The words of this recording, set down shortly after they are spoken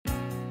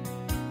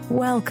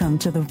Welcome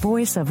to the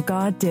Voice of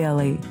God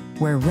Daily,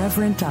 where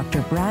Reverend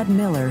Dr. Brad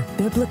Miller,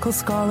 biblical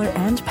scholar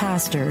and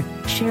pastor,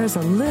 shares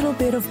a little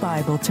bit of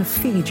Bible to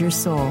feed your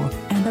soul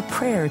and a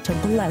prayer to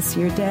bless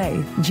your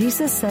day.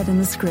 Jesus said in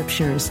the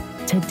Scriptures,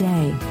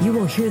 "Today you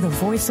will hear the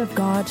voice of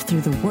God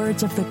through the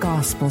words of the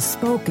gospel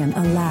spoken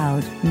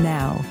aloud."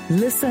 Now,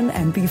 listen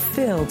and be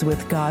filled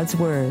with God's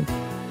Word.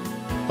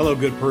 Hello,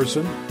 good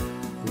person.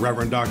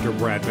 Reverend Dr.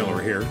 Brad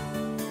Miller here,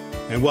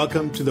 and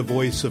welcome to the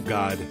Voice of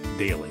God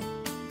Daily,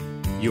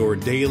 your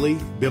daily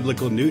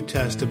biblical New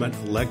Testament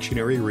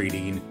lectionary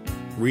reading,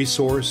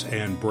 resource,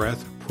 and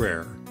breath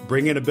prayer,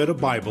 bringing a bit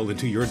of Bible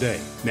into your day.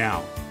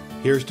 Now,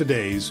 here's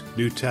today's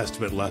New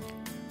Testament lesson.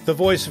 The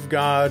voice of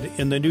God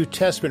in the New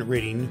Testament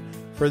reading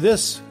for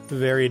this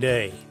very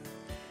day.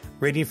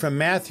 Reading from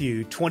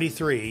Matthew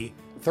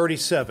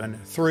 23:37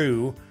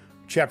 through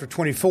chapter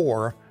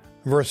 24,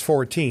 verse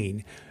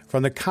 14,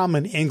 from the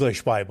Common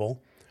English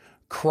Bible,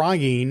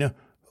 crying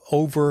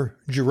over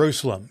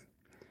Jerusalem.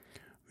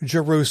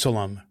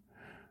 Jerusalem,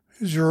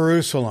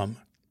 Jerusalem,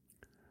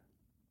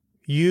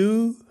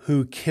 you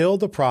who kill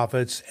the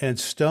prophets and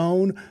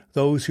stone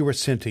those who were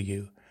sent to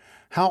you.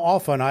 How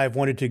often I have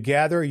wanted to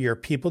gather your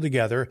people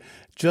together,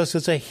 just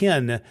as a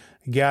hen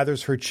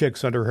gathers her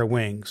chicks under her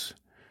wings.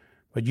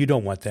 But you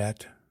don't want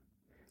that.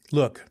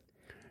 Look,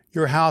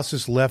 your house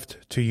is left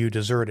to you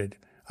deserted.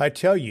 I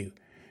tell you,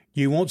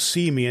 you won't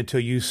see me until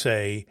you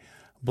say,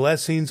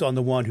 "Blessings on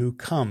the one who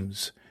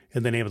comes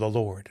in the name of the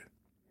Lord."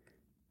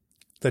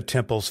 The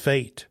temple's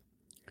fate.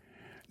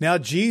 Now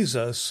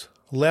Jesus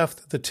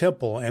left the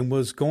temple and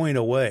was going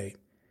away.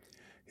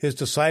 His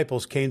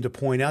disciples came to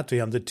point out to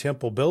him the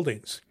temple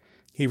buildings.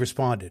 He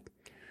responded,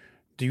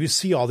 "Do you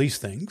see all these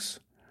things?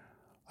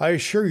 I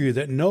assure you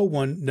that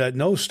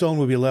no stone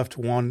will be left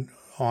one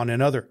on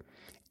another.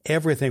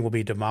 Everything will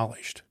be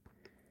demolished."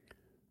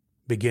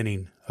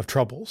 Beginning of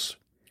troubles.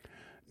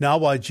 Now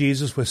while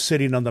Jesus was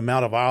sitting on the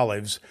Mount of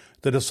Olives,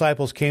 the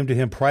disciples came to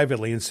him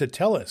privately and said,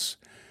 "Tell us,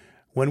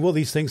 when will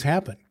these things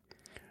happen?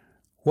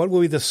 What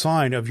will be the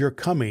sign of your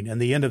coming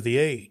and the end of the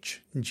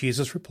age?" And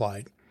Jesus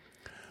replied,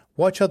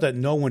 "Watch out that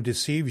no one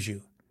deceives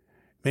you.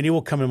 Many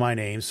will come in my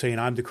name, saying,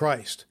 'I'm the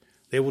Christ.'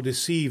 They will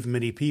deceive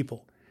many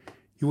people.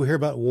 You will hear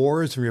about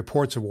wars and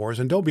reports of wars,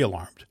 and don't be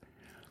alarmed.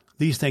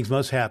 These things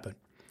must happen,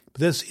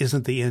 but this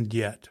isn't the end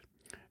yet.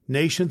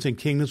 Nations and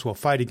kingdoms will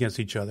fight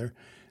against each other.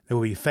 There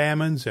will be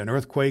famines and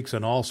earthquakes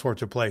in all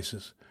sorts of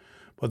places.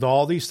 But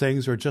all these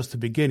things are just the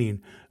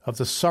beginning of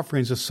the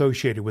sufferings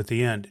associated with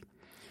the end.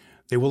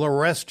 They will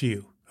arrest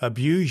you,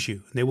 abuse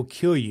you, and they will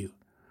kill you.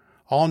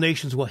 All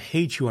nations will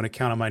hate you on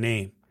account of my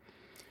name.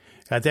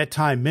 At that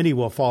time, many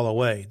will fall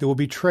away. They will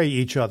betray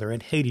each other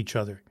and hate each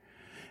other.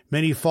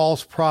 Many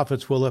false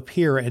prophets will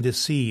appear and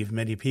deceive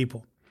many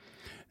people.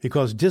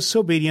 Because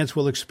disobedience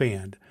will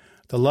expand,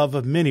 the love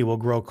of many will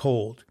grow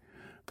cold.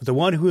 But the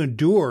one who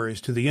endures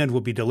to the end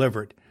will be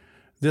delivered.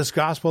 This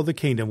gospel of the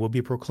kingdom will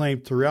be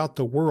proclaimed throughout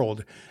the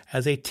world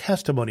as a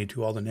testimony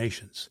to all the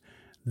nations.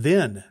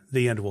 Then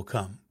the end will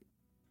come."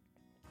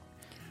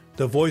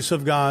 The voice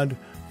of God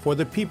for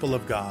the people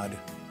of God.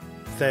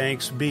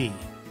 Thanks be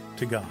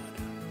to God.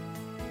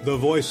 The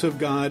Voice of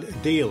God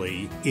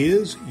Daily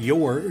is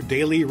your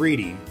daily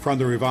reading from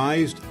the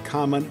Revised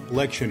Common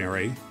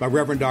Lectionary by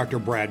Reverend Dr.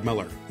 Brad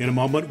Miller. In a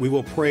moment, we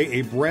will pray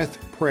a breath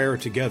prayer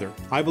together.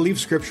 I believe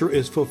Scripture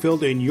is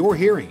fulfilled in your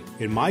hearing,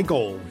 and my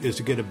goal is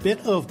to get a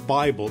bit of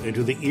Bible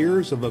into the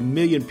ears of 1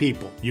 million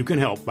people. You can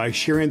help by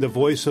sharing the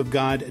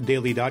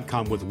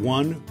voiceofgoddaily.com with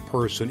one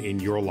person in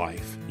your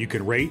life. You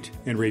can rate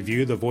and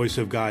review the Voice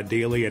of God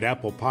Daily at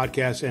Apple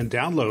Podcasts and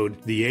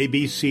download the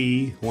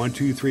ABC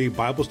 123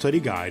 Bible Study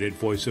Guide at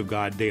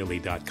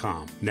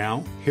voiceofgoddaily.com.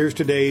 Now, here's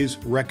today's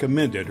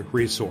recommended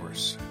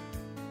resource.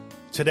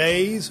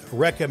 Today's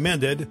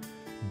recommended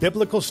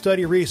biblical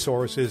study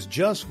resource is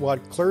just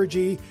what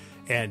clergy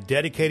and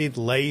dedicated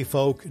lay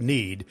folk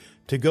need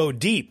to go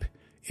deep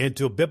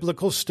into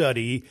biblical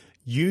study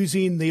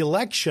using the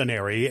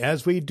lectionary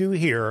as we do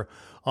here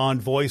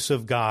on Voice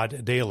of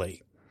God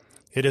Daily.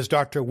 It is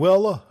Dr.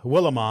 Will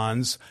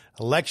Willimon's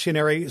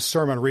lectionary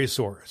sermon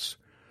resource.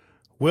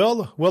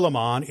 Will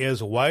Willimon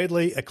is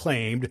widely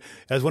acclaimed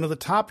as one of the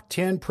top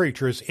 10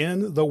 preachers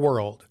in the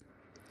world.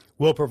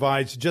 Will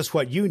provides just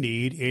what you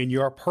need in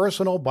your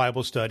personal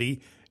Bible study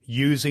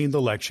using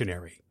the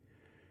lectionary.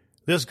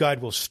 This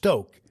guide will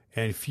stoke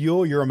and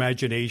fuel your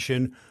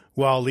imagination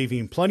while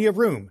leaving plenty of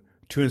room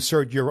to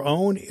insert your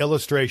own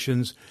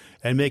illustrations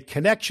and make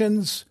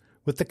connections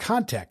with the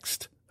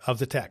context of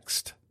the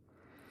text.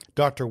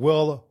 Dr.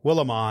 Will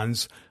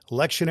Willimon's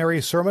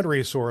lectionary sermon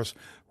resource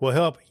will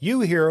help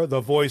you hear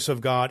the voice of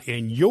God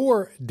in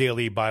your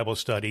daily Bible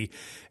study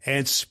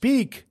and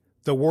speak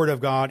the Word of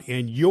God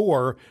in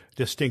your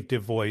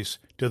distinctive voice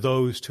to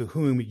those to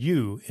whom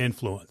you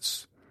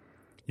influence.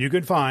 You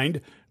can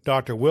find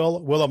Dr. Will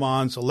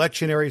Willimon's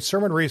lectionary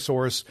sermon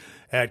resource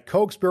at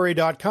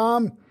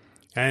Cokesbury.com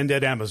and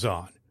at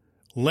Amazon.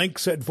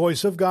 Links at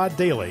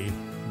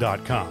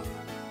voiceofgoddaily.com.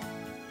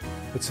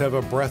 Let's have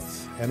a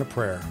breath and a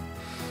prayer.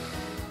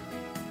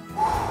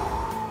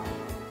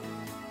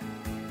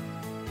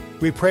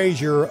 We praise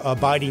your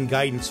abiding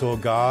guidance, O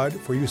God,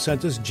 for you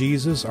sent us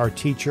Jesus, our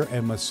teacher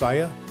and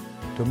Messiah,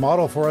 to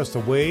model for us the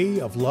way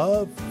of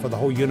love for the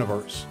whole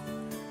universe.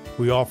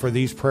 We offer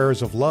these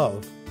prayers of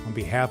love on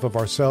behalf of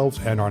ourselves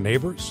and our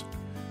neighbors,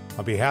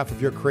 on behalf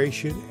of your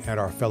creation and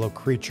our fellow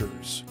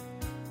creatures.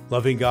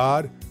 Loving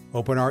God,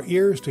 open our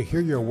ears to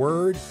hear your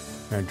word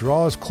and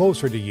draw us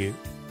closer to you,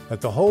 that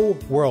the whole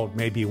world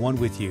may be one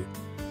with you,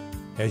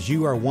 as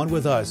you are one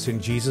with us in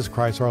Jesus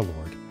Christ our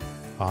Lord.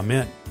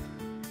 Amen.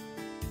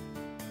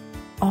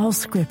 All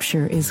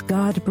Scripture is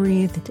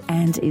God-breathed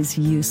and is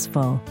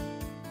useful.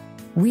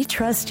 We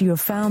trust you have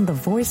found the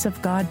Voice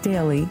of God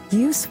Daily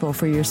useful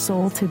for your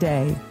soul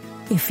today.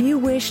 If you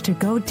wish to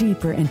go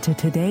deeper into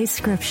today's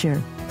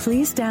Scripture,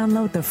 please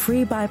download the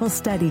free Bible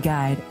study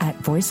guide at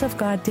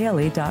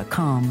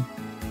voiceofgoddaily.com.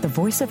 The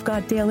Voice of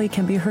God Daily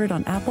can be heard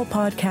on Apple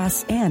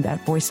Podcasts and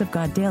at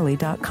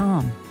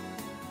voiceofgoddaily.com.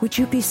 Would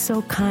you be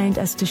so kind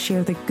as to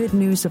share the good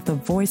news of the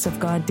Voice of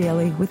God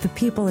Daily with the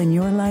people in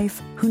your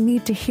life who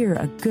need to hear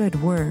a good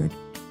word?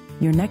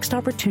 Your next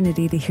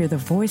opportunity to hear the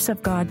Voice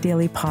of God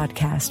Daily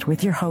podcast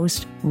with your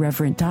host,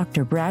 Reverend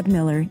Dr. Brad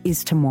Miller,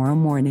 is tomorrow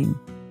morning.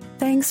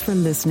 Thanks for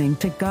listening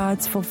to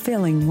God's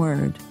fulfilling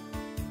Word.